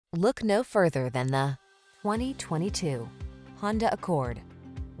Look no further than the 2022 Honda Accord.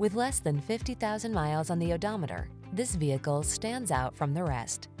 With less than 50,000 miles on the odometer, this vehicle stands out from the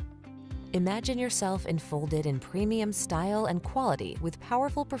rest. Imagine yourself enfolded in premium style and quality with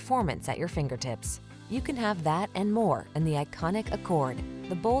powerful performance at your fingertips. You can have that and more in the iconic Accord,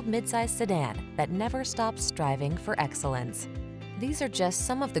 the bold midsize sedan that never stops striving for excellence. These are just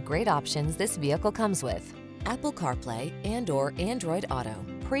some of the great options this vehicle comes with: Apple CarPlay and/or Android Auto,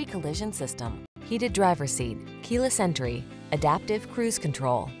 pre-collision system, heated driver's seat, keyless entry, adaptive cruise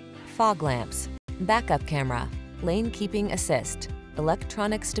control, fog lamps, backup camera, lane keeping assist,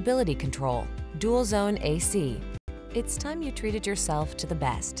 electronic stability control, dual zone AC. It's time you treated yourself to the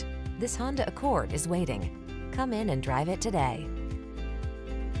best. This Honda Accord is waiting. Come in and drive it today.